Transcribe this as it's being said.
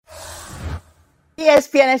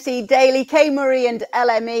ESPN FC Daily, Kay Murray and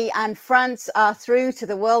LME and France are through to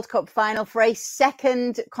the World Cup final for a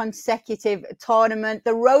second consecutive tournament.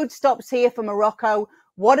 The road stops here for Morocco.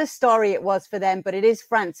 What a story it was for them, but it is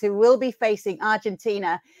France who will be facing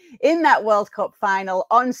Argentina in that World Cup final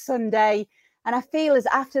on Sunday. And I feel as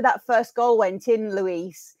after that first goal went in,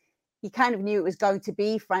 Luis, you kind of knew it was going to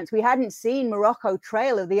be France. We hadn't seen Morocco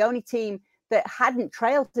trail. They're the only team that hadn't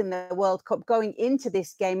trailed in the World Cup going into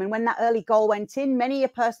this game. And when that early goal went in, many a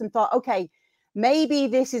person thought, okay, maybe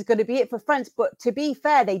this is going to be it for France. But to be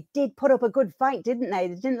fair, they did put up a good fight, didn't they?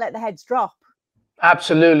 They didn't let the heads drop.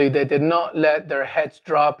 Absolutely. They did not let their heads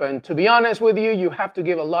drop. And to be honest with you, you have to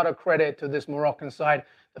give a lot of credit to this Moroccan side,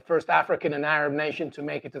 the first African and Arab nation to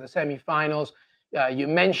make it to the semifinals. You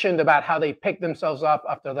mentioned about how they picked themselves up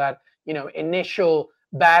after that, initial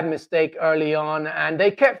bad mistake early on, and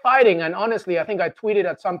they kept fighting. And honestly, I think I tweeted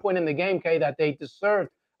at some point in the game, Kay, that they deserved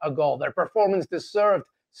a goal. Their performance deserved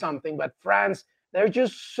something. But France, they're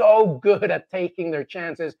just so good at taking their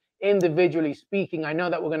chances, individually speaking. I know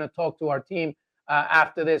that we're going to talk to our team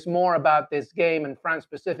after this more about this game and France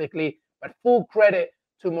specifically, but full credit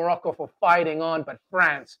to Morocco for fighting on. But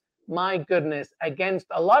France, my goodness, against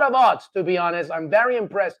a lot of odds, to be honest, I'm very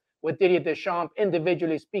impressed with Didier Deschamps,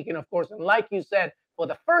 individually speaking, of course. And like you said, for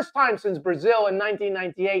the first time since Brazil in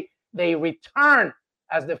 1998, they return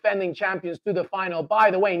as defending champions to the final. By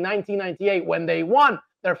the way, 1998, when they won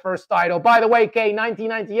their first title. By the way, Kay,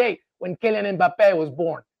 1998, when Kylian Mbappé was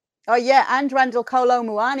born. Oh, yeah, and Randall Kolo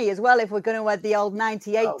Muani as well, if we're going to add the old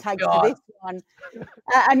 98 tag to this one.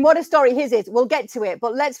 And what a story his is. We'll get to it.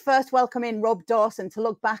 But let's first welcome in Rob Dawson to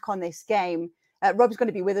look back on this game. Rob's going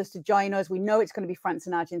to be with us to join us. We know it's going to be France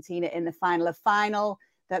and Argentina in the final, a final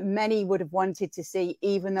that many would have wanted to see,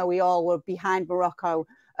 even though we all were behind Morocco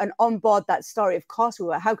and on board that story. Of course we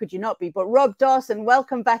were. How could you not be? But Rob Dawson,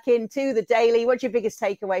 welcome back into the Daily. What's your biggest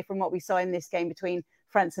takeaway from what we saw in this game between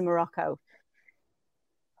France and Morocco?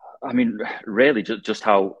 I mean, really, just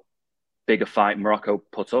how big a fight Morocco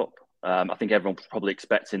put up. I think everyone was probably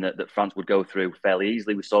expecting that France would go through fairly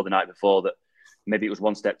easily. We saw the night before that maybe it was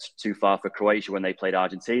one step too far for Croatia when they played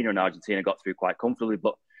Argentina, and Argentina got through quite comfortably.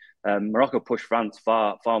 But Morocco pushed France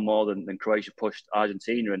far more than Croatia pushed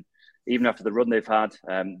Argentina. And even after the run they've had,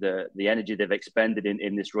 the energy they've expended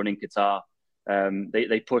in this run in Qatar,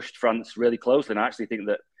 they pushed France really closely. And I actually think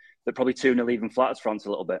that probably 2-0 even flatters France a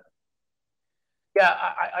little bit. Yeah,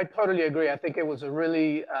 I totally agree. I think it was a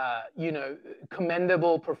really,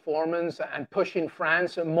 commendable performance and pushing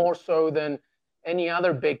France more so than any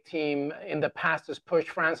other big team in the past has pushed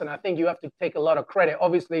France. And I think you have to take a lot of credit.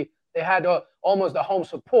 Obviously, they had almost a home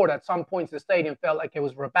support. At some points, the stadium felt like it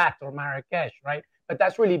was Rabat or Marrakesh, right? But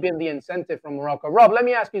that's really been the incentive from Morocco. Rob, let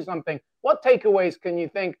me ask you something. What takeaways can you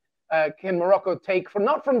think can Morocco take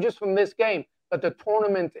not from this game, but the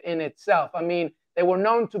tournament in itself? I mean, they were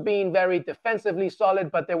known to being very defensively solid,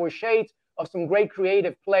 but there were shades of some great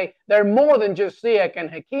creative play. They're more than just Ziyech and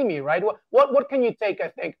Hakimi, right? What can you take, I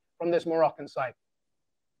think, from this Moroccan side?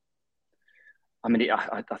 I mean,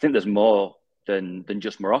 I think there's more than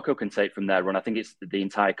just Morocco can take from their run. I think it's the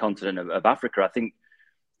entire continent of Africa. I think,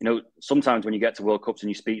 sometimes when you get to World Cups and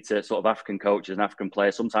you speak to sort of African coaches and African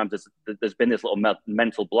players, sometimes there's been this little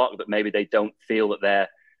mental block that maybe they don't feel that they're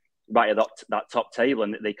right at that top table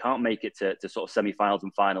and they can't make it to sort of semi-finals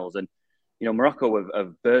and finals. And, Morocco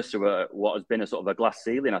have burst through what has been a sort of a glass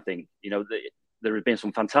ceiling, I think. There have been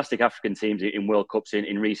some fantastic African teams in World Cups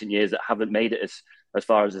in recent years that haven't made it as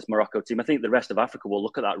far as this Morocco team. I think the rest of Africa will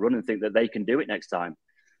look at that run and think that they can do it next time.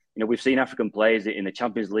 We've seen African players in the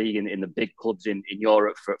Champions League, in the big clubs in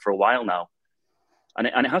Europe for a while now. And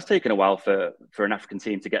it has taken a while for an African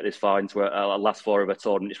team to get this far into a last four of a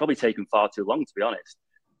tournament. It's probably taken far too long, to be honest.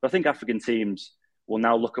 But I think African teams will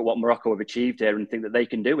now look at what Morocco have achieved here and think that they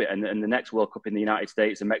can do it. And the next World Cup in the United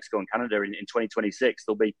States and Mexico and Canada in 2026,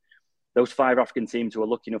 there'll be those 5 African teams who are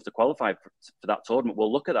lucky enough to qualify for that tournament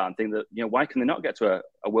will look at that and think that, why can they not get to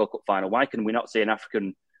a World Cup final? Why can we not see an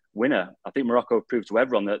African winner? I think Morocco have proved to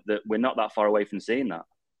everyone that we're not that far away from seeing that.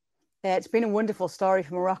 Yeah, it's been a wonderful story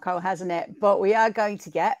for Morocco, hasn't it? But we are going to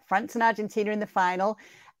get France and Argentina in the final.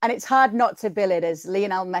 And it's hard not to bill it as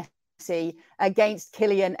Lionel Messi against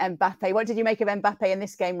Kylian Mbappe. What did you make of Mbappe in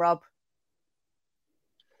this game, Rob?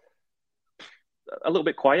 A little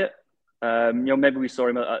bit quiet. Maybe we saw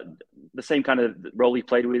him the same kind of role he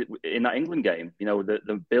played in that England game.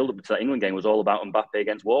 The build-up to that England game was all about Mbappe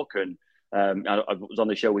against Walker. And I was on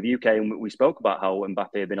the show with UK and we spoke about how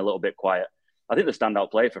Mbappe had been a little bit quiet. I think the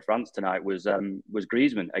standout player for France tonight was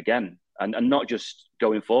Griezmann again, and not just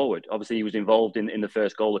going forward. Obviously, he was involved in the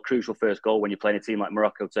first goal, a crucial first goal when you're playing a team like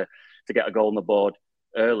Morocco to get a goal on the board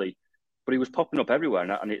early. but he was popping up everywhere,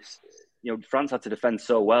 and it's, you know, France had to defend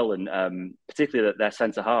so well, and particularly their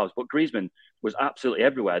centre halves. But Griezmann was absolutely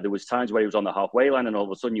everywhere. There was times where he was on the halfway line, and all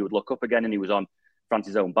of a sudden you would look up again, and he was on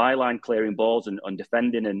France's own byline, clearing balls and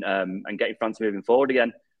defending and getting France moving forward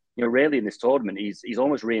again. You know, really in this tournament, he's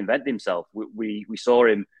almost reinvented himself. We saw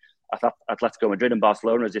him at Atletico Madrid and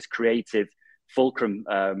Barcelona as this creative fulcrum,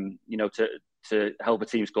 you know, to help a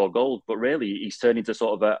team score goals. But really, he's turned into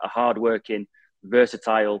sort of a hard-working,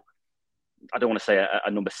 versatile, I don't want to say a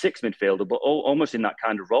number 6 midfielder, but almost in that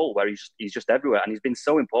kind of role where he's just everywhere. And he's been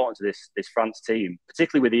so important to this France team,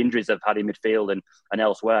 particularly with the injuries they've had in midfield and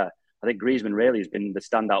elsewhere. I think Griezmann really has been the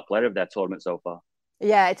standout player of their tournament so far.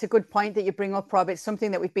 Yeah, it's a good point that you bring up, Rob. It's something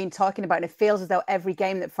that we've been talking about, and it feels as though every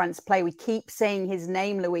game that France play, we keep saying his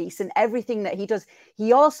name, Luis, and everything that he does.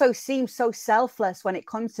 He also seems so selfless when it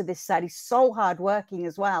comes to this side. He's so hardworking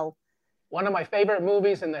as well. One of my favorite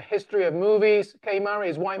movies in the history of movies, Kay Murray,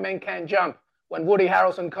 is White Men Can't Jump, when Woody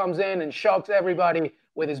Harrelson comes in and shocks everybody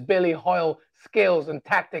with his Billy Hoyle skills and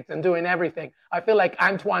tactics and doing everything. I feel like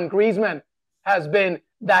Antoine Griezmann has been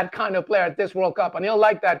that kind of player at this World Cup, and he'll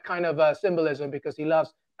like that kind of symbolism because he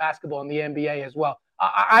loves basketball and the NBA as well.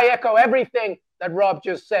 I echo everything that Rob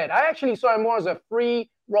just said. I actually saw him more as a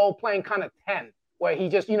free role playing kind of 10, where he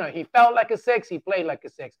just, you know, he felt like a 6, he played like a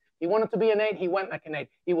 6. He wanted to be an 8, he went like an 8.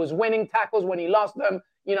 He was winning tackles when he lost them,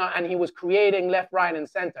 you know, and he was creating left, right, and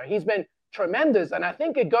center. He's been tremendous, and I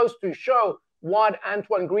think it goes to show what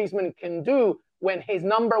Antoine Griezmann can do when his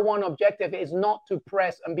number one objective is not to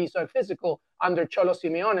press and be so physical under Cholo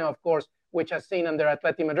Simeone, of course, which has seen under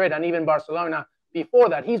Atletico Madrid and even Barcelona before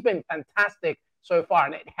that. He's been fantastic so far,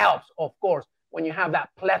 and it helps, of course, when you have that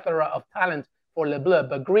plethora of talent for Le Bleu.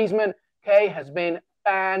 But Griezmann, Kay, has been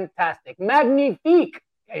fantastic. Magnifique,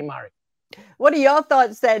 Kay Murray. What are your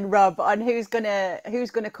thoughts then, Rob, on who's gonna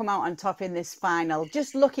come out on top in this final?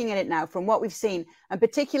 Just looking at it now from what we've seen, and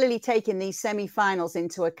particularly taking these semi-finals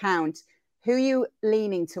into account, who are you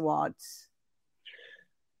leaning towards?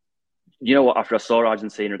 You know what? After I saw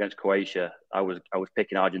Argentina against Croatia, I was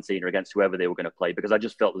picking Argentina against whoever they were going to play, because I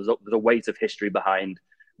just felt there's a weight of history behind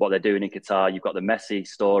what they're doing in Qatar. You've got the Messi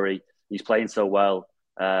story. He's playing so well.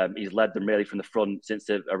 He's led them really from the front since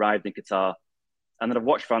they've arrived in Qatar. And then I've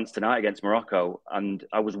watched France tonight against Morocco, and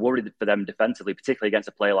I was worried for them defensively, particularly against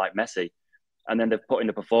a player like Messi. And then they've put in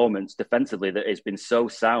a performance defensively that has been so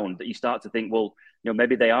sound that you start to think, well, you know,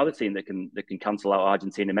 maybe they are the team that can cancel out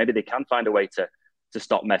Argentina. Maybe they can find a way to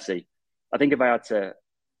stop Messi. I think if I had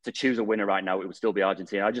to choose a winner right now, it would still be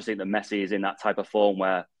Argentina. I just think that Messi is in that type of form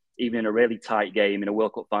where even in a really tight game, in a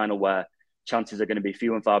World Cup final where chances are going to be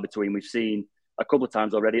few and far between, we've seen a couple of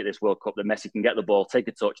times already at this World Cup that Messi can get the ball, take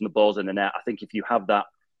a touch, and the ball's in the net. I think if you have that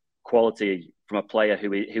quality from a player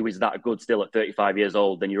who is that good still at 35 years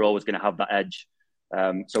old, then you're always going to have that edge.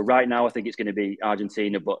 So right now, I think it's going to be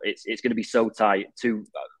Argentina, but it's going to be so tight. Two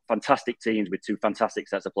fantastic teams with two fantastic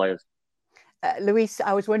sets of players. Luis,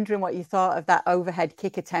 I was wondering what you thought of that overhead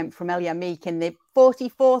kick attempt from El Yamik in the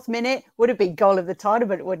 44th minute. Would have been goal of the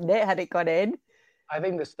tournament, wouldn't it, had it gone in? I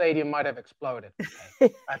think the stadium might have exploded.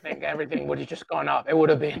 I think everything would have just gone up. It would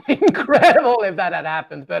have been incredible if that had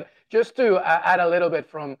happened. But just to add a little bit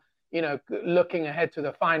from, you know, looking ahead to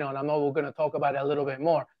the final, and I know we're going to talk about it a little bit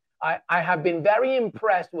more. I have been very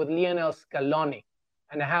impressed with Lionel Scaloni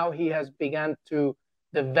and how he has begun to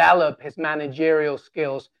develop his managerial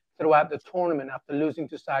skills throughout the tournament after losing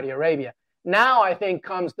to Saudi Arabia. Now, I think,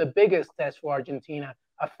 comes the biggest test for Argentina,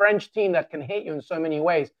 a French team that can hit you in so many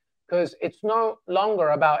ways, because it's no longer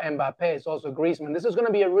about Mbappe, it's also Griezmann. This is going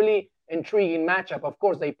to be a really intriguing matchup. Of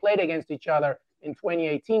course, they played against each other in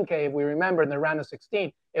 2018, Kay, if we remember, in the round of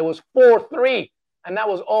 16. It was 4-3, and that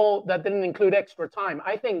was all. That didn't include extra time.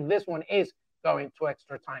 I think this one is going to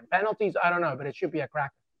extra time. Penalties, I don't know, but it should be a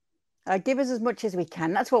cracker. Give us as much as we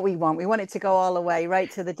can. That's what we want. We want it to go all the way, right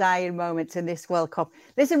to the dying moments in this World Cup.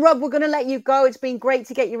 Listen, Rob, we're going to let you go. It's been great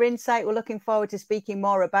to get your insight. We're looking forward to speaking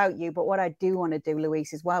more about you. But what I do want to do,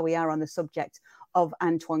 Luis, is while we are on the subject of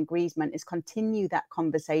Antoine Griezmann, is continue that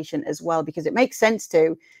conversation as well, because it makes sense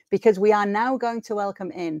to, because we are now going to welcome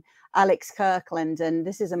in Alex Kirkland. And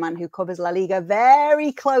this is a man who covers La Liga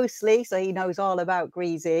very closely, so he knows all about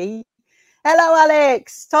Greasy. Hello,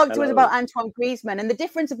 Alex. Talk to us about Antoine Griezmann and the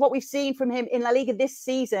difference of what we've seen from him in La Liga this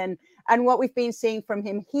season and what we've been seeing from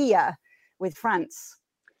him here with France.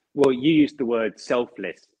 Well, you used the word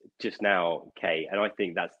selfless just now, Kay, and I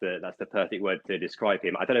think that's the perfect word to describe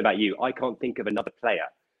him. I don't know about you. I can't think of another player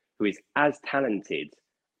who is as talented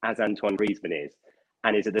as Antoine Griezmann is,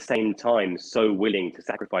 and is at the same time so willing to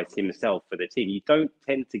sacrifice himself for the team. You don't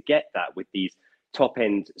tend to get that with these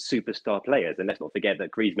top-end superstar players, and let's not forget that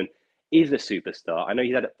Griezmann is a superstar. I know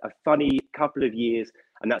he's had a funny couple of years,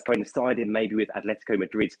 and that's coincided maybe with Atletico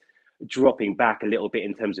Madrid dropping back a little bit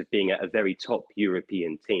in terms of being a very top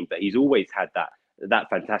European team, but he's always had that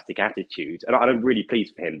fantastic attitude. And I'm really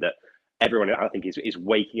pleased for him that everyone, I think, is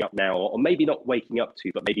waking up now, or maybe not waking up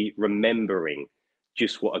to, but maybe remembering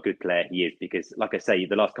just what a good player he is. Because, like I say,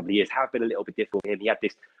 the last couple of years have been a little bit difficult for him. He had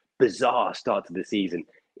this bizarre start to the season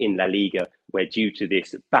in La Liga, where due to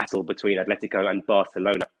this battle between Atletico and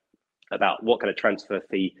Barcelona about what kind of transfer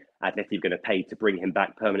fee Atleti were going to pay to bring him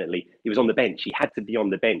back permanently, he was on the bench. He had to be on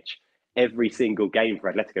the bench every single game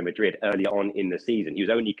for Atletico Madrid early on in the season. He was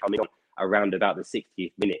only coming on around about the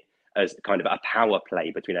 60th minute as kind of a power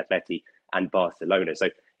play between Atleti and Barcelona. So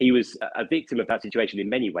he was a victim of that situation in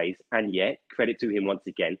many ways. And yet, credit to him once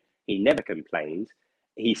again, he never complained.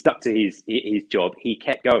 He stuck to his job. He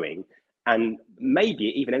kept going. And maybe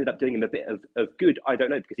it even ended up doing him a bit of good. I don't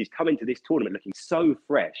know, because he's come into this tournament looking so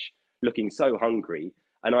fresh, looking so hungry.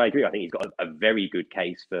 And I agree. I think he's got a very good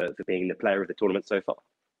case for being the player of the tournament so far.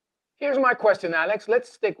 Here's my question, Alex.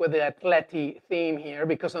 Let's stick with the Atleti theme here,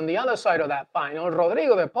 because on the other side of that final,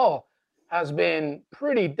 Rodrigo de Paul has been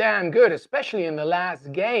pretty damn good, especially in the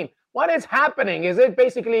last game. What is happening? Is it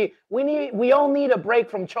basically we all need a break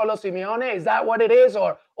from Cholo Simeone? Is that what it is,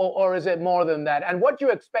 or is it more than that? And what do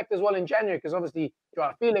you expect as well in January? Because obviously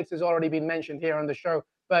Joao Felix has already been mentioned here on the show.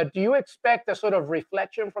 But do you expect a sort of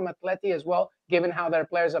reflection from Atleti as well, given how their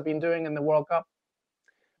players have been doing in the World Cup?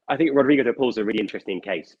 I think Rodrigo de Paul's a really interesting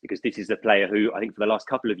case, because this is a player who I think for the last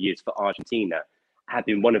couple of years for Argentina had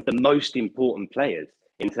been one of the most important players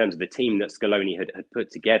in terms of the team that Scaloni had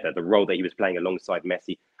put together. The role that he was playing alongside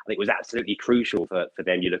Messi, I think, was absolutely crucial for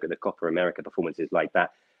them. You look at the Copa America performances like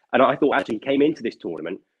that. And I thought actually he came into this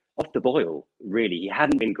tournament off the boil, really. He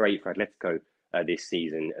hadn't been great for Atletico this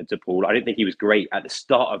season, de Paul. I don't think he was great at the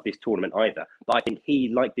start of this tournament either. But I think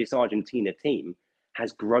he, like this Argentina team,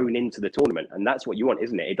 has grown into the tournament. And that's what you want,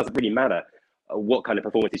 isn't it? It doesn't really matter what kind of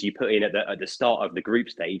performances you put in at the start of the group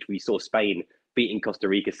stage. We saw Spain beating Costa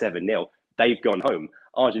Rica 7-0. They've gone home.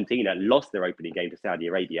 Argentina lost their opening game to Saudi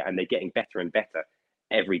Arabia, and they're getting better and better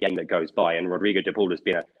every game that goes by. And Rodrigo de Paul has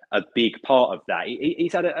been a big part of that.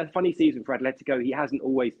 He's had a funny season for Atletico. He hasn't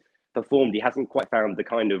always performed. He hasn't quite found the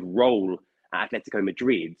kind of role at Atletico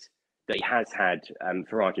Madrid that he has had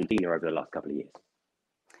for Argentina over the last couple of years.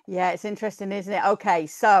 Yeah, it's interesting, isn't it? Okay,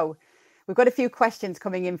 so we've got a few questions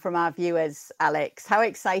coming in from our viewers, Alex. How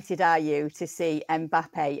excited are you to see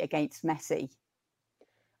Mbappe against Messi?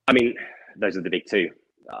 I mean, those are the big two,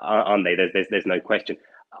 aren't they? There's no question.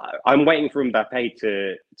 I'm waiting for Mbappe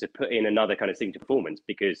to put in another kind of signature performance,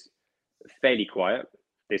 because fairly quiet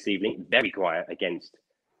this evening, very quiet against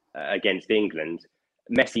England.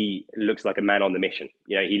 Messi looks like a man on the mission.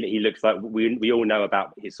 You know, he looks like we all know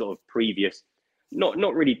about his sort of previous, not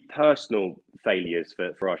really personal failures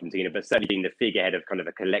for Argentina, but certainly being the figurehead of kind of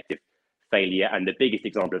a collective failure. And the biggest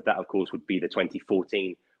example of that, of course, would be the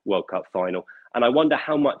 2014 World Cup final. And I wonder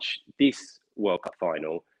how much this World Cup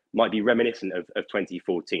final might be reminiscent of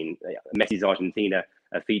 2014. Messi's Argentina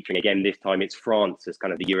featuring again, this time it's France as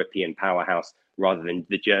kind of the European powerhouse rather than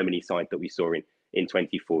the Germany side that we saw in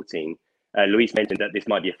 2014. Luis mentioned that this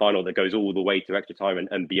might be a final that goes all the way to extra time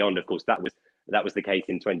and beyond. Of course, that was the case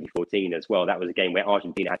in 2014 as well. That was a game where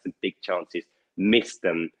Argentina had some big chances, missed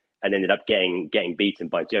them, and ended up getting beaten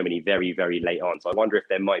by Germany very, very late on. So I wonder if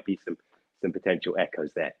there might be some potential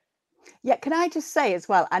echoes there. Yeah, can I just say as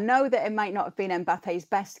well, I know that it might not have been Mbappe's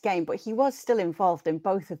best game, but he was still involved in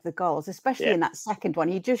both of the goals, especially in that second one.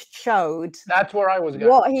 He just showed that's where I was going.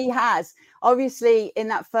 What he has. Obviously, in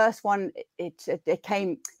that first one, it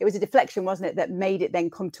was a deflection, wasn't it, that made it then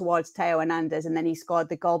come towards Theo Hernandez, and then he scored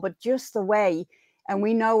the goal. But just the way, and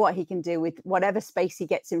we know what he can do with whatever space he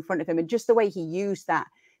gets in front of him, and just the way he used that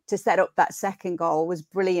to set up that second goal was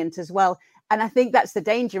brilliant as well. And I think that's the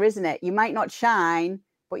danger, isn't it? You might not shine,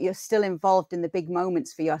 but you're still involved in the big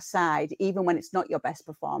moments for your side, even when it's not your best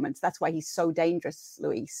performance. That's why he's so dangerous,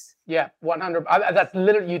 Luis. Yeah, 100. That's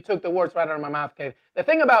literally, you took the words right out of my mouth, Kate. The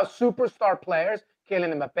thing about superstar players,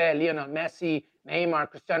 Kylian Mbappe, Lionel Messi, Neymar,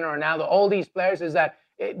 Cristiano Ronaldo, all these players, is that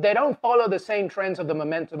they don't follow the same trends of the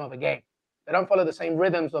momentum of a game. They don't follow the same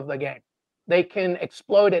rhythms of the game. They can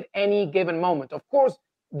explode at any given moment. Of course,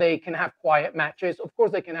 they can have quiet matches. Of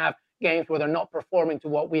course, they can have games where they're not performing to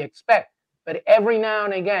what we expect. But every now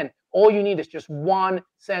and again, all you need is just one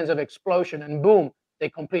sense of explosion, and boom, they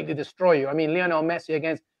completely destroy you. I mean, Lionel Messi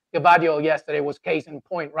against Gabagio yesterday was case in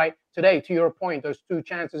point, right? Today, to your point, there's two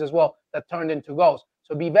chances as well that turned into goals.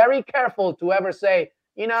 So be very careful to ever say,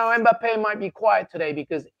 you know, Mbappe might be quiet today,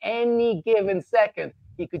 because any given second,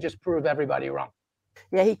 he could just prove everybody wrong.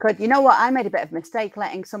 Yeah, he could. You know what? I made a bit of a mistake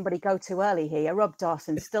letting somebody go too early here. Rob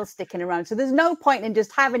Dawson's still sticking around. So there's no point in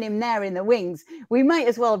just having him there in the wings. We might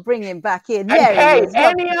as well bring him back in. And Kay,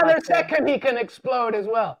 any other second he can explode as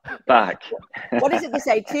well. Back. What is it they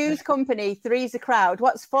say? Two's company, three's a crowd.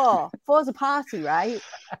 What's four? Four's a party, right?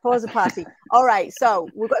 Four's a party. All right. So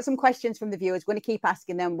we've got some questions from the viewers. We're going to keep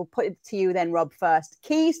asking them. We'll put it to you then, Rob, first.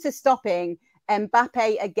 Keys to stopping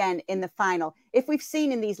Mbappe again in the final. If we've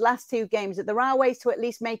seen in these last two games that there are ways to at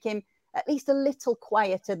least make him at least a little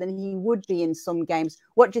quieter than he would be in some games,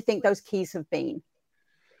 what do you think those keys have been?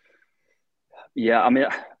 Yeah, I mean,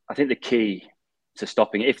 I think the key to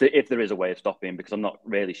stopping, if there is a way of stopping him, because I'm not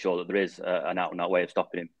really sure that there is an out-and-out way of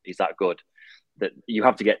stopping him. He's that good that you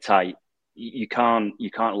have to get tight. You can't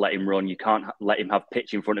let him run. You can't let him have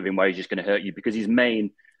pitch in front of him where he's just going to hurt you, because his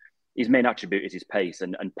main attribute is his pace,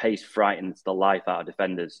 and pace frightens the life out of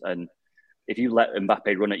defenders. And if you let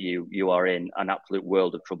Mbappe run at you, you are in an absolute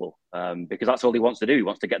world of trouble, because that's all he wants to do. He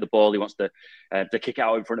wants to get the ball. He wants to kick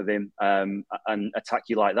out in front of him and attack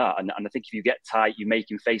you like that. And I think if you get tight, you make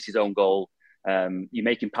him face his own goal. You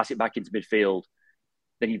make him pass it back into midfield.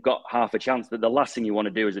 Then you've got half a chance. That the last thing you want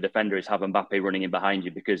to do as a defender is have Mbappe running in behind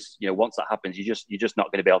you, because once that happens, you're just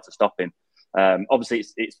not going to be able to stop him. Obviously,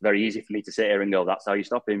 it's very easy for me to sit here and go, that's how you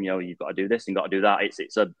stop him. You've got to do this and got to do that.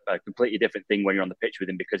 It's a completely different thing when you're on the pitch with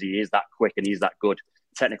him, because he is that quick and he's that good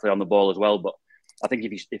technically on the ball as well. But I think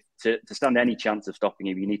if to stand any chance of stopping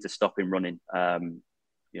him, you need to stop him running. Whether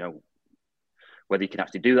you can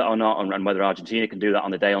actually do that or not, and whether Argentina can do that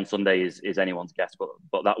on the day on Sunday is anyone's guess.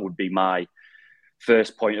 But that would be my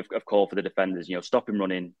first point of call for the defenders. Stop him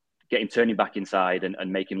running, get him turning back inside,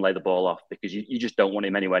 and make him lay the ball off, because you just don't want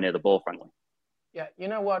him anywhere near the ball, frankly. Yeah, you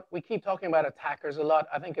know what? We keep talking about attackers a lot.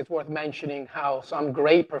 I think it's worth mentioning how some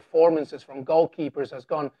great performances from goalkeepers has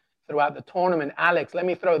gone throughout the tournament. Alex, let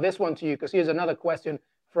me throw this one to you, because here's another question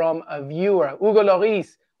from a viewer. Hugo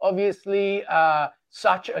Lloris, obviously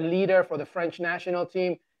such a leader for the French national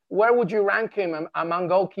team. Where would you rank him among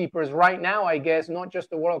goalkeepers right now, I guess, not just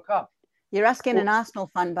the World Cup? You're asking an Arsenal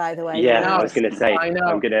fan, by the way. Yeah, I was going to say. I know.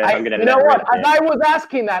 I'm gonna. You know what? As I was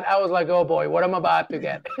asking that, I was like, "Oh boy, what I'm about to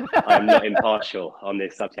get." I'm not impartial on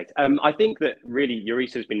this subject. I think that really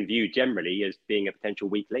Lloris has been viewed generally as being a potential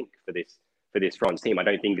weak link for this France team. I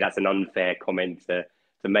don't think that's an unfair comment to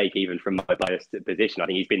make, even from my biased position. I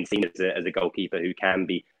think he's been seen as a goalkeeper who can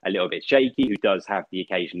be a little bit shaky, who does have the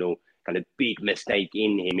occasional kind of big mistake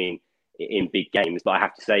in him in big games. But I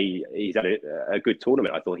have to say, he's had a good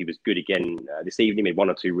tournament. I thought he was good again this evening. He made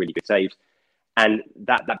one or two really good saves. And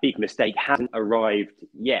that big mistake hasn't arrived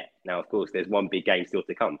yet. Now, of course, there's one big game still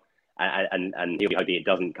to come. And he'll be hoping it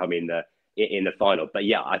doesn't come in the final. But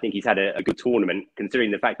yeah, I think he's had a good tournament,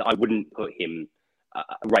 considering the fact that I wouldn't put him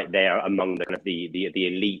right there among the kind of the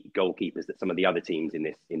elite goalkeepers that some of the other teams in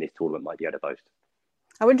this tournament might be able to boast.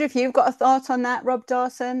 I wonder if you've got a thought on that, Rob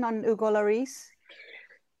Dawson, on Hugo Lloris?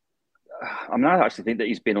 I mean, I actually think that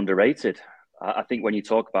he's been underrated. I think when you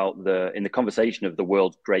talk about in the conversation of the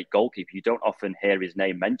world's great goalkeeper, you don't often hear his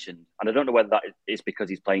name mentioned. And I don't know whether that is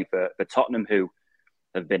because he's playing for Tottenham, who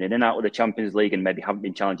have been in and out of the Champions League and maybe haven't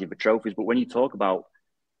been challenging for trophies. But when you talk about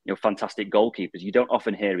fantastic goalkeepers, you don't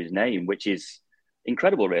often hear his name, which is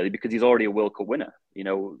incredible, really, because he's already a World Cup winner.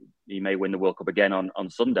 He may win the World Cup again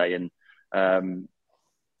on Sunday. And I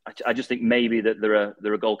just think maybe that there are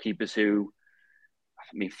goalkeepers who,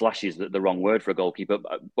 I mean, flashy is the wrong word for a goalkeeper,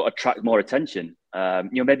 but attract more attention.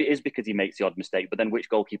 Maybe it is because he makes the odd mistake, but then which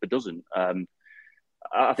goalkeeper doesn't?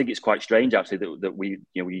 I think it's quite strange, actually, that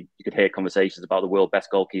you could hear conversations about the world best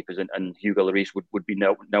goalkeepers, and Hugo Lloris would be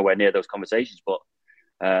nowhere near those conversations. But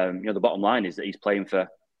the bottom line is that he's playing for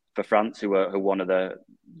France, who are one of the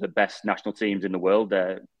best national teams in the world.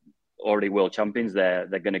 They're already world champions. They're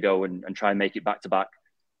going to go and try and make it back-to-back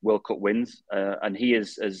World Cup wins, and he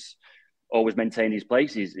has always maintained his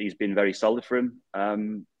place. He's been very solid for him.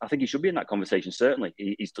 I think he should be in that conversation. Certainly,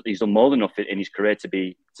 he's done more than enough in his career to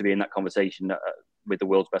be in that conversation with the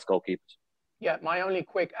world's best goalkeepers. Yeah, my only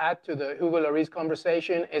quick add to the Hugo Lloris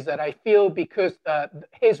conversation is that I feel because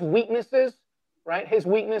his weaknesses, right? His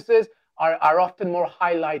weaknesses are often more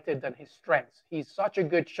highlighted than his strengths. He's such a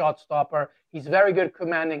good shot stopper. He's very good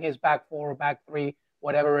commanding his back four, back three,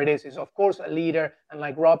 whatever it is. He's, of course, a leader. And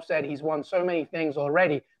like Rob said, he's won so many things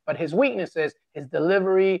already. But his weaknesses, his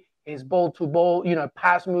delivery, his ball-to-ball,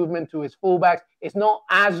 pass movement to his fullbacks is not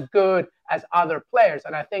as good as other players.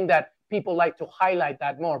 And I think that people like to highlight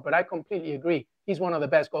that more. But I completely agree. He's one of the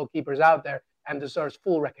best goalkeepers out there and deserves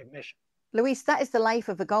full recognition. Luis, that is the life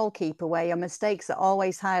of a goalkeeper, where your mistakes are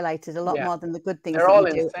always highlighted a lot more than the good things They're that all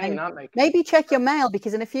you do. insane, aren't they? Maybe check your mail,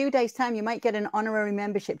 because in a few days' time, you might get an honorary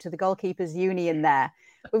membership to the Goalkeepers Union there.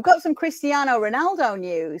 We've got some Cristiano Ronaldo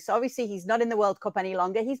news. Obviously, he's not in the World Cup any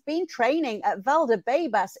longer. He's been training at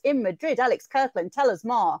Valdebebas in Madrid. Alex Kirkland, tell us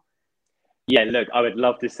more. Yeah, look, I would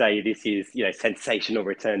love to say this is, sensational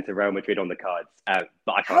return to Real Madrid on the cards,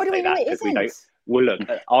 but I can't say that because we don't. Well, look,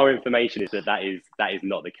 our information is that is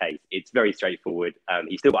not the case. It's very straightforward.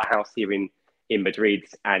 He's still got a house here in Madrid,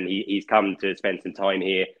 and he's come to spend some time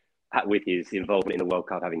here with his involvement in the World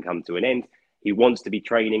Cup having come to an end. He wants to be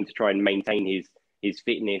training to try and maintain his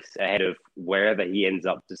fitness ahead of wherever he ends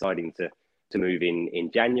up deciding to move in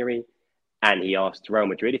January. And he asked Real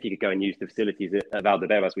Madrid if he could go and use the facilities at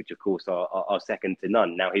Valdebebas, which of course are second to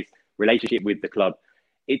none. Now, his relationship with the club,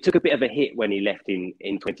 it took a bit of a hit when he left in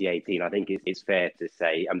 2018. I think it's fair to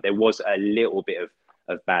say. There was a little bit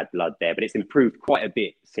of bad blood there, but it's improved quite a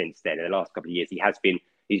bit since then. In the last couple of years,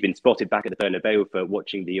 he's been spotted back at the Bernabeu for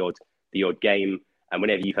watching the odd game. And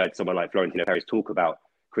whenever you've heard someone like Florentino Perez talk about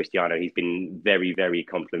Cristiano, he's been very, very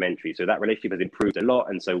complimentary. So that relationship has improved a lot.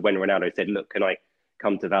 And so when Ronaldo said, "Look, can I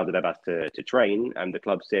come to Valdebebas to train?" and the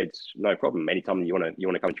club said, "No problem. Anytime you want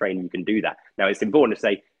to come train, you can do that." Now, it's important to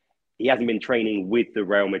say he hasn't been training with the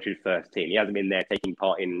Real Madrid first team. He hasn't been there taking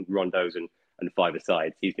part in rondos and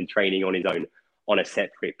five-a-sides. He's been training on his own on a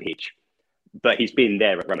separate pitch. But he's been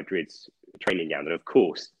there at Real Madrid's training ground. And of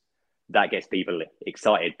course, that gets people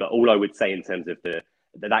excited. But all I would say in terms of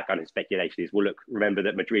that kind of speculation is, well, look, remember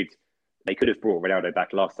that Madrid, they could have brought Ronaldo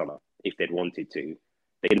back last summer if they'd wanted to.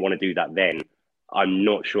 They didn't want to do that then. I'm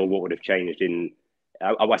not sure what would have changed in,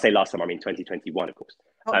 I say last summer, I mean 2021, of course.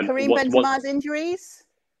 Karim Benzema's injuries?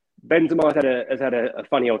 Benzema has had a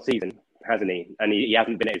funny old season, hasn't he? And he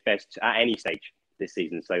hasn't been at his best at any stage this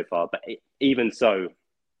season so far. But even so,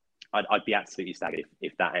 I'd be absolutely staggered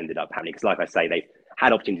if that ended up happening. Because like I say, they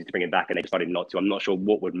had opportunities to bring him back and they decided not to. I'm not sure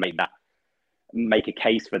what would make a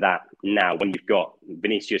case for that now when you've got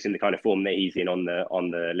Vinicius in the kind of form that he's in on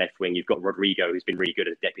the left wing. You've got Rodrigo, who's been really good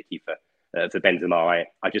as deputy for Benzema.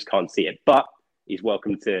 I just can't see it. But he's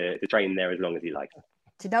welcome to train there as long as he likes.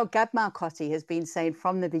 Do you know, Gab Marcotti has been saying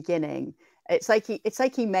from the beginning, it's like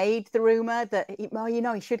he made the rumor that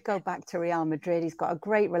he should go back to Real Madrid. He's got a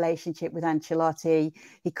great relationship with Ancelotti.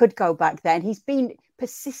 He could go back there, and he's been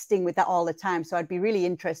persisting with that all the time. So I'd be really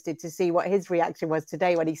interested to see what his reaction was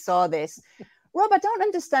today when he saw this. Rob, I don't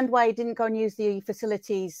understand why he didn't go and use the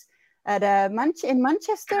facilities at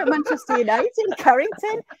Manchester United,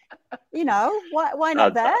 Carrington. Why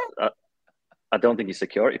not there? I don't think his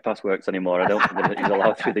security pass works anymore. I don't think that he's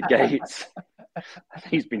allowed through the gates.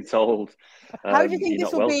 He's been told. How do you think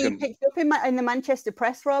this will be picked up in the Manchester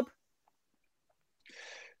press, Rob?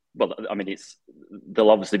 Well, I mean,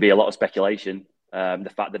 there'll obviously be a lot of speculation.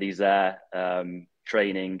 The fact that he's there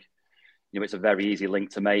training, it's a very easy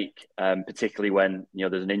link to make, particularly when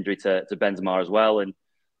there's an injury to Benzema as well. And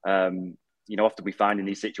often we find in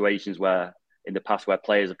these situations where in the past where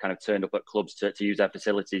players have kind of turned up at clubs to use their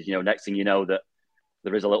facilities, next thing you know that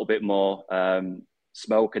there is a little bit more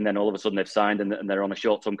smoke, and then all of a sudden they've signed and they're on a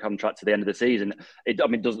short-term contract to the end of the season. It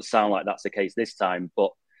doesn't sound like that's the case this time,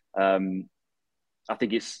 but I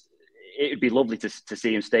think it'd be lovely to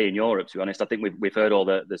see him stay in Europe, to be honest. I think we've heard all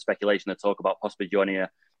the speculation and talk about possibly joining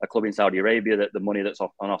a club in Saudi Arabia, that the money that's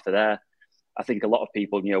on offer there. I think a lot of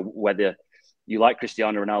people, whether you like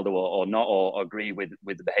Cristiano Ronaldo or not, or agree with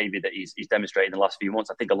the behaviour that he's demonstrated in the last few months,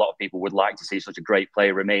 I think a lot of people would like to see such a great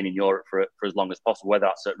player remain in Europe for as long as possible, whether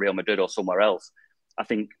that's at Real Madrid or somewhere else. I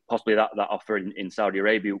think possibly that offer in Saudi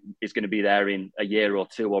Arabia is going to be there in a year or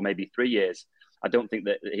two or maybe 3 years. I don't think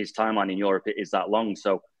that his timeline in Europe is that long.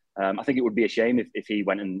 So I think it would be a shame if he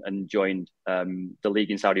went and joined the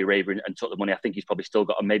league in Saudi Arabia and took the money. I think he's probably still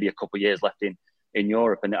got maybe a couple of years left in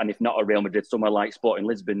Europe. And if not at Real Madrid, somewhere like Sporting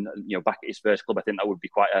Lisbon, back at his first club, I think that would be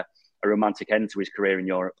quite a romantic end to his career in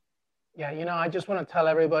Europe. Yeah, I just want to tell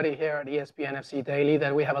everybody here at ESPN FC Daily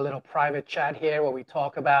that we have a little private chat here where we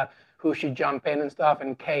talk about who should jump in and stuff.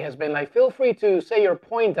 And Kay has been like, feel free to say your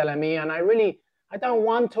point, LME. And I don't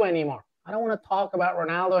want to anymore. I don't want to talk about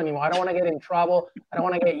Ronaldo anymore. I don't want to get in trouble. I don't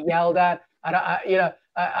want to get yelled at.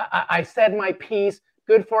 I said my piece.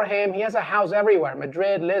 Good for him. He has a house everywhere.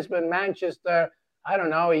 Madrid, Lisbon, Manchester, I don't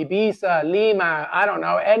know, Ibiza, Lima, I don't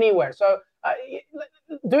know, anywhere. So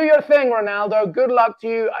do your thing, Ronaldo. Good luck to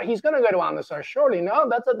you. He's going to go to Al-Nassr, surely. No,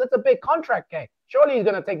 that's a big contract, Kay. Surely he's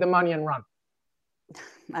going to take the money and run.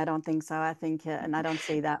 I don't think so. I think, and I don't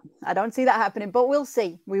see that. I don't see that happening, but we'll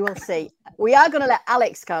see. We will see. We are going to let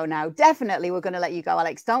Alex go now. Definitely, we're going to let you go,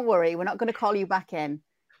 Alex. Don't worry. We're not going to call you back in.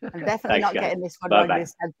 I'm definitely Thanks, not guys. getting this one Bye-bye. wrong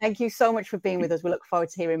this time. Thank you so much for being with us. We look forward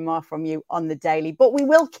to hearing more from you on the daily. But we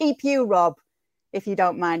will keep you, Rob, if you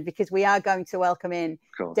don't mind, because we are going to welcome in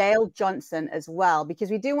Dale Johnson as well, because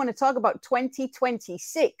we do want to talk about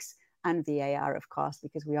 2026 and VAR, of course,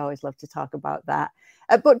 because we always love to talk about that.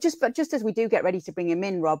 But just as we do get ready to bring him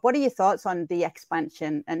in, Rob, what are your thoughts on the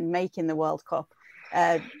expansion and making the World Cup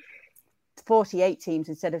 48 teams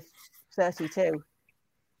instead of 32?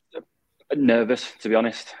 Nervous, to be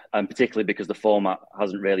honest, and particularly because the format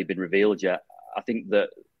hasn't really been revealed yet. I think that,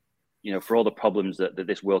 for all the problems that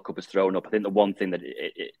this World Cup has thrown up, I think the one thing that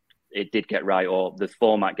it did get right, or the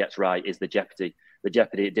format gets right, is the jeopardy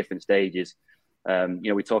at different stages.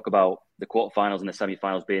 We talk about the quarterfinals and the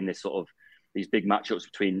semi-finals being this sort of these big matchups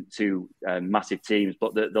between two massive teams,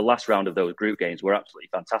 but the last round of those group games were absolutely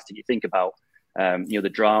fantastic. You think about the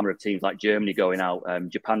drama of teams like Germany going out,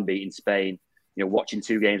 Japan beating Spain, watching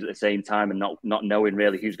two games at the same time and not knowing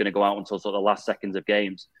really who's going to go out until sort of the last seconds of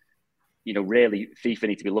games. Really FIFA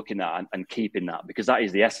need to be looking at and keeping that, because that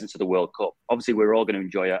is the essence of the World Cup. Obviously, we're all going to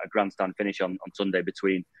enjoy a grandstand finish on Sunday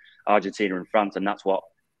between Argentina and France, and that's what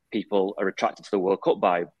people are attracted to the World Cup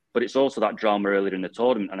by. But it's also that drama earlier in the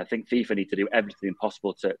tournament, and I think FIFA need to do everything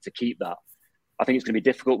possible to keep that. I think it's going to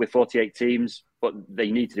be difficult with 48 teams, but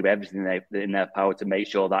they need to do everything in their power to make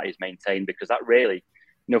sure that is maintained, because that really,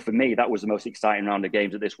 for me, that was the most exciting round of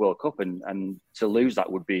games at this World Cup, and to lose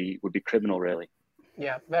that would be criminal, really.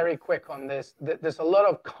 Yeah, very quick on this. There's a lot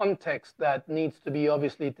of context that needs to be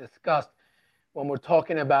obviously discussed when we're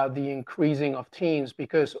talking about the increasing of teams,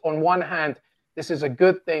 because on one hand, this is a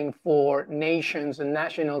good thing for nations and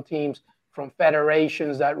national teams from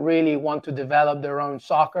federations that really want to develop their own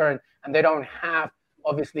soccer, and they don't have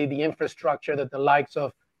obviously the infrastructure that the likes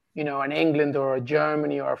of, an England or a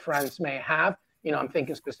Germany or a France may have. I'm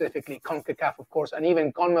thinking specifically CONCACAF, of course, and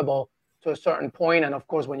even CONMEBOL to a certain point. And of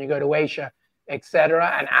course, when you go to Asia,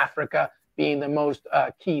 etc., and Africa being the most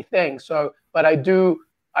key thing. So, but I do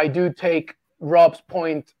take Rob's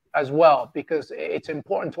point as well, because it's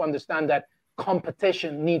important to understand that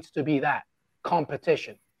competition needs to be that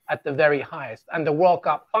competition at the very highest, and the World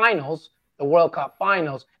Cup finals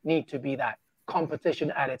need to be that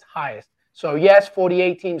competition at its highest. So yes,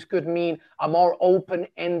 48 teams could mean a more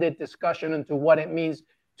open-ended discussion into what it means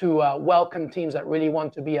to welcome teams that really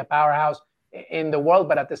want to be a powerhouse in the world.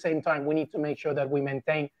 But at the same time, we need to make sure that we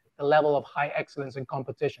maintain the level of high excellence in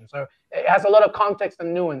competition. So it has a lot of context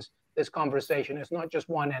and nuance, this conversation. It's not just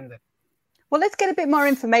one-ended. Well, let's get a bit more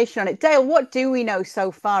information on it. Dale, what do we know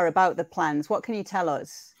so far about the plans? What can you tell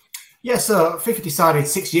us? Yeah, so FIFA decided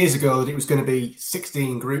 6 years ago that it was going to be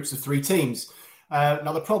 16 groups of 3 teams.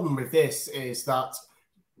 Now, the problem with this is that,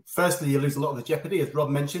 firstly, you lose a lot of the jeopardy, as Rob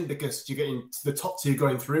mentioned, because you're getting the top 2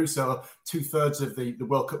 going through. So 2/3 of the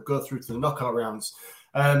World Cup go through to the knockout rounds.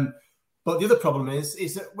 But the other problem is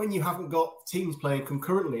that when you haven't got teams playing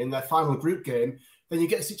concurrently in their final group game, then you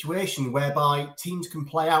get a situation whereby teams can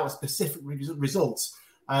play out a specific results,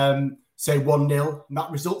 say 1-0, and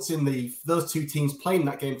that results in those 2 teams playing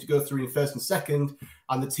that game to go through in first and second,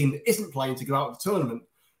 and the team that isn't playing to go out of the tournament.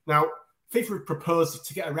 Now, FIFA proposed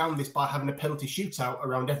to get around this by having a penalty shootout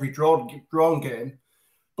around every drawn game,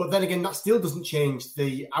 but then again, that still doesn't change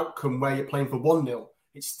the outcome where you're playing for 1-0.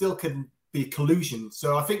 It still can be collusion.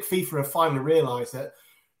 So I think FIFA have finally realised that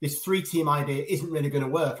this 3-team idea isn't really going to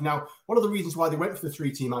work. Now, one of the reasons why they went for the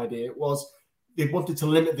 3-team idea was they wanted to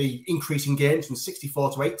limit the increase in games from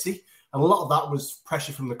 64 to 80. And a lot of that was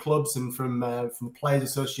pressure from the clubs and from the players'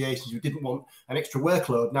 associations who didn't want an extra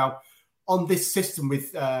workload. Now, on this system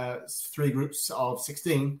with 3 groups of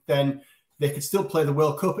 16, then they could still play the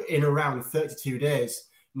World Cup in around 32 days.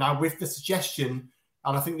 Now, with the suggestion,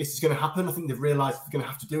 and I think this is going to happen, I think they've realised they're going to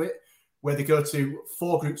have to do it, where they go to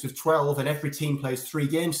 4 groups of 12 and every team plays 3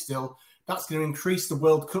 games still, that's going to increase the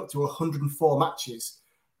World Cup to 104 matches.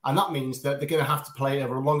 And that means that they're going to have to play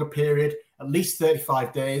over a longer period, at least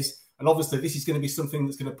 35 days. And obviously, this is going to be something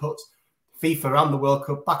that's going to put FIFA and the World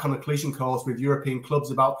Cup back on a collision course with European clubs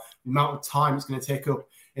about the amount of time it's going to take up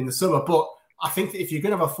in the summer. But I think that if you're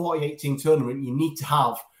going to have a 48-team tournament, you need to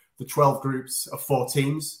have the 12 groups of 4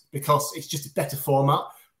 teams, because it's just a better format.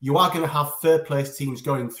 You are going to have third-place teams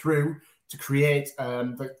going through to create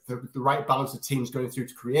the right balance of teams going through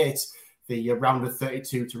to create the round of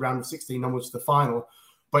 32 to round of 16 onwards to the final.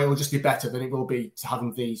 But it will just be better than it will be to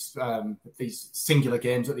having these singular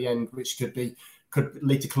games at the end, which could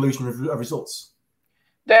lead to collusion of results.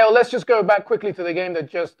 Dale, let's just go back quickly to the game that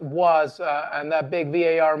just was, and that big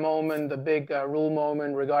VAR moment, the big rule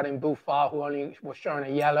moment regarding Boufal, who only was shown a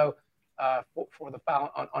yellow for the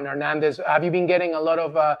foul on Hernandez. Have you been getting a lot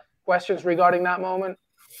of questions regarding that moment?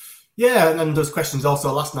 Yeah, and those questions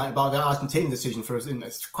also last night about the Argentina decision for us in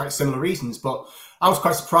quite similar reasons. But I was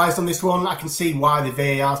quite surprised on this one. I can see why the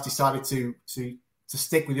VAR's decided to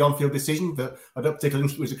stick with the on-field decision, but I don't particularly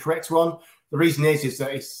think it was a correct one. The reason is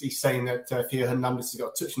that he's saying that Theo Hernandez has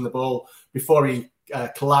got a touch on the ball before he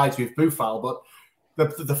collides with Boufal.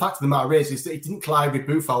 But the fact of the matter is that he didn't collide with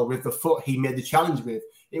Boufal with the foot he made the challenge with.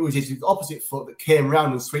 It was his opposite foot that came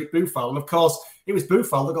round and swept Boufal. And of course, it was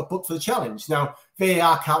Boufal that got booked for the challenge. Now,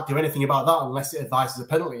 VAR can't do anything about that unless it advises a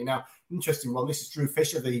penalty. Now, interesting one, this is Drew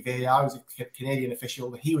Fisher, the VAR, who's a Canadian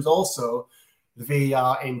official. He was also the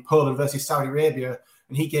VAR in Poland versus Saudi Arabia,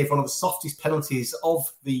 and he gave one of the softest penalties of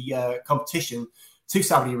the competition to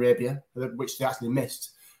Saudi Arabia, which they actually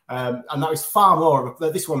missed. And that was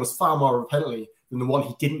this one was far more of a penalty than the one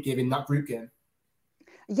he didn't give in that group game.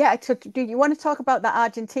 Yeah, so do you want to talk about that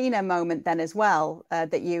Argentina moment then as well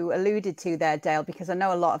that you alluded to there, Dale? Because I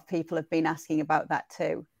know a lot of people have been asking about that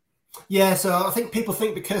too. Yeah, so I think people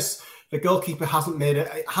think because the goalkeeper hasn't made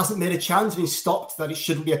a challenge and he's stopped that it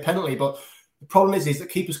shouldn't be a penalty. But the problem is that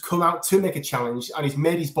keepers come out to make a challenge and he's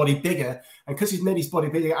made his body bigger, and because he's made his body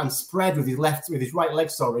bigger and spread with his right leg,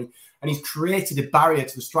 and he's created a barrier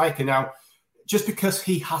to the striker. Now, just because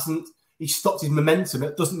he stopped his momentum,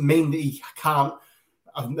 it doesn't mean that he can't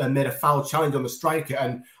and made a foul challenge on the striker.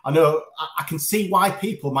 And I know I can see why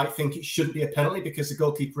people might think it shouldn't be a penalty because the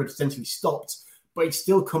goalkeeper had essentially stopped, but he'd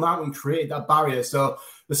still come out and create that barrier. So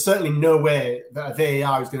there's certainly no way that a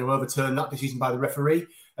VAR is going to overturn that decision by the referee.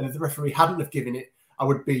 And if the referee hadn't have given it,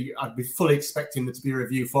 I'd be fully expecting there to be a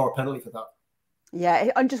review for a penalty for that.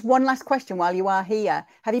 Yeah, and just one last question while you are here.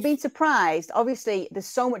 Have you been surprised? Obviously, there's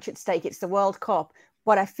so much at stake. It's the World Cup.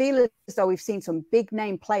 But I feel as though we've seen some big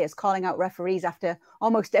name players calling out referees after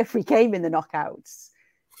almost every game in the knockouts.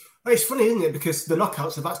 Well, it's funny, isn't it? Because the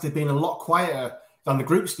knockouts have actually been a lot quieter than the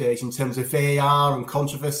group stage in terms of VAR and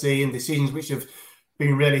controversy and decisions which have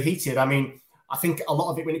been really heated. I mean, I think a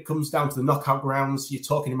lot of it, when it comes down to the knockout grounds, you're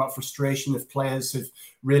talking about frustration of players of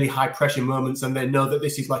really high pressure moments, and they know that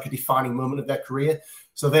this is like a defining moment of their career.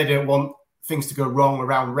 So they don't want things to go wrong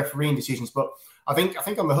around refereeing decisions. But I think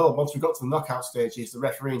on the whole, once we got to the knockout stages, the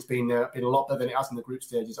refereeing's been a lot better than it has in the group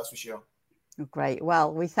stages, that's for sure. Great.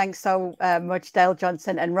 Well, we thank so much Dale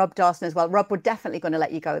Johnson and Rob Dawson as well. Rob, we're definitely going to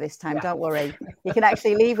let you go this time. Yeah. Don't worry. You can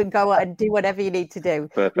actually leave and go and do whatever you need to do.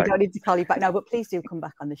 Perfect. We don't need to call you back now, but please do come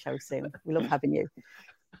back on the show soon. We love having you.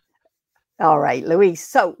 All right, Luis.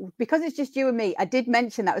 So because it's just you and me, I did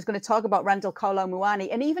mention that I was going to talk about Randall Kolo Muani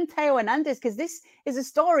and even Theo Hernandez, because this is a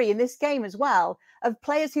story in this game as well of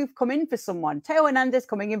players who've come in for someone. Theo Hernandez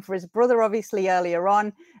coming in for his brother, obviously, earlier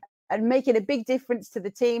on and making a big difference to the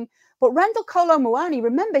team. But Randall Kolo Muani,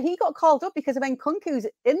 remember, he got called up because of Nkunku's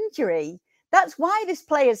injury. That's why this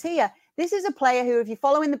player's here. This is a player who, if you're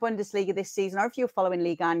following the Bundesliga this season, or if you're following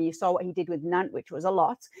Ligue 1, you saw what he did with Nantes, which was a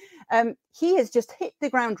lot. He has just hit the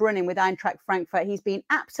ground running with Eintracht Frankfurt. He's been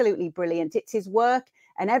absolutely brilliant. It's his work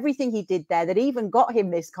and everything he did there that even got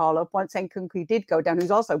him this call up once Nkunku did go down,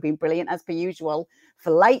 who's also been brilliant, as per usual,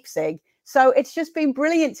 for Leipzig. So it's just been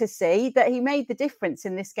brilliant to see that he made the difference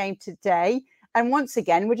in this game today. And once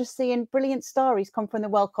again, we're just seeing brilliant stories come from the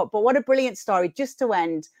World Cup. But what a brilliant story, just to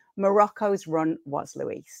end Morocco's run was,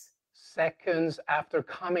 Luis. Seconds after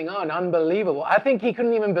coming on. Unbelievable. I think he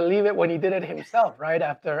couldn't even believe it when he did it himself, right?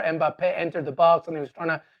 After Mbappe entered the box and he was trying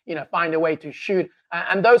to, find a way to shoot.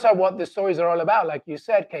 And those are what the stories are all about. Like you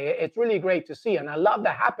said, Kay, it's really great to see. And I love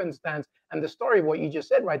the happenstance and the story of what you just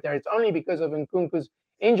said right there. It's only because of Nkunku's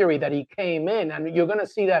injury that he came in. And you're going to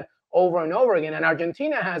see that over and over again. And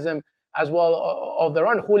Argentina has him as well of their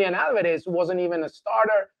own. Julian Alvarez wasn't even a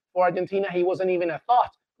starter for Argentina. He wasn't even a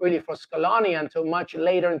thought really for Scaloni until much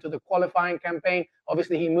later into the qualifying campaign.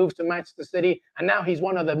 Obviously, he moves to Manchester City, and now he's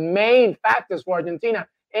one of the main factors for Argentina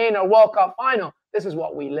in a World Cup final. This is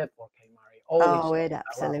what we live for, Kay Murray. Oh, it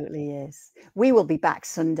absolutely is. We will be back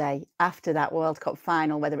Sunday after that World Cup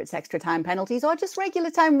final, whether it's extra time penalties or just regular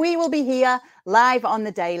time. We will be here live on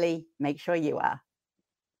the Daily. Make sure you are.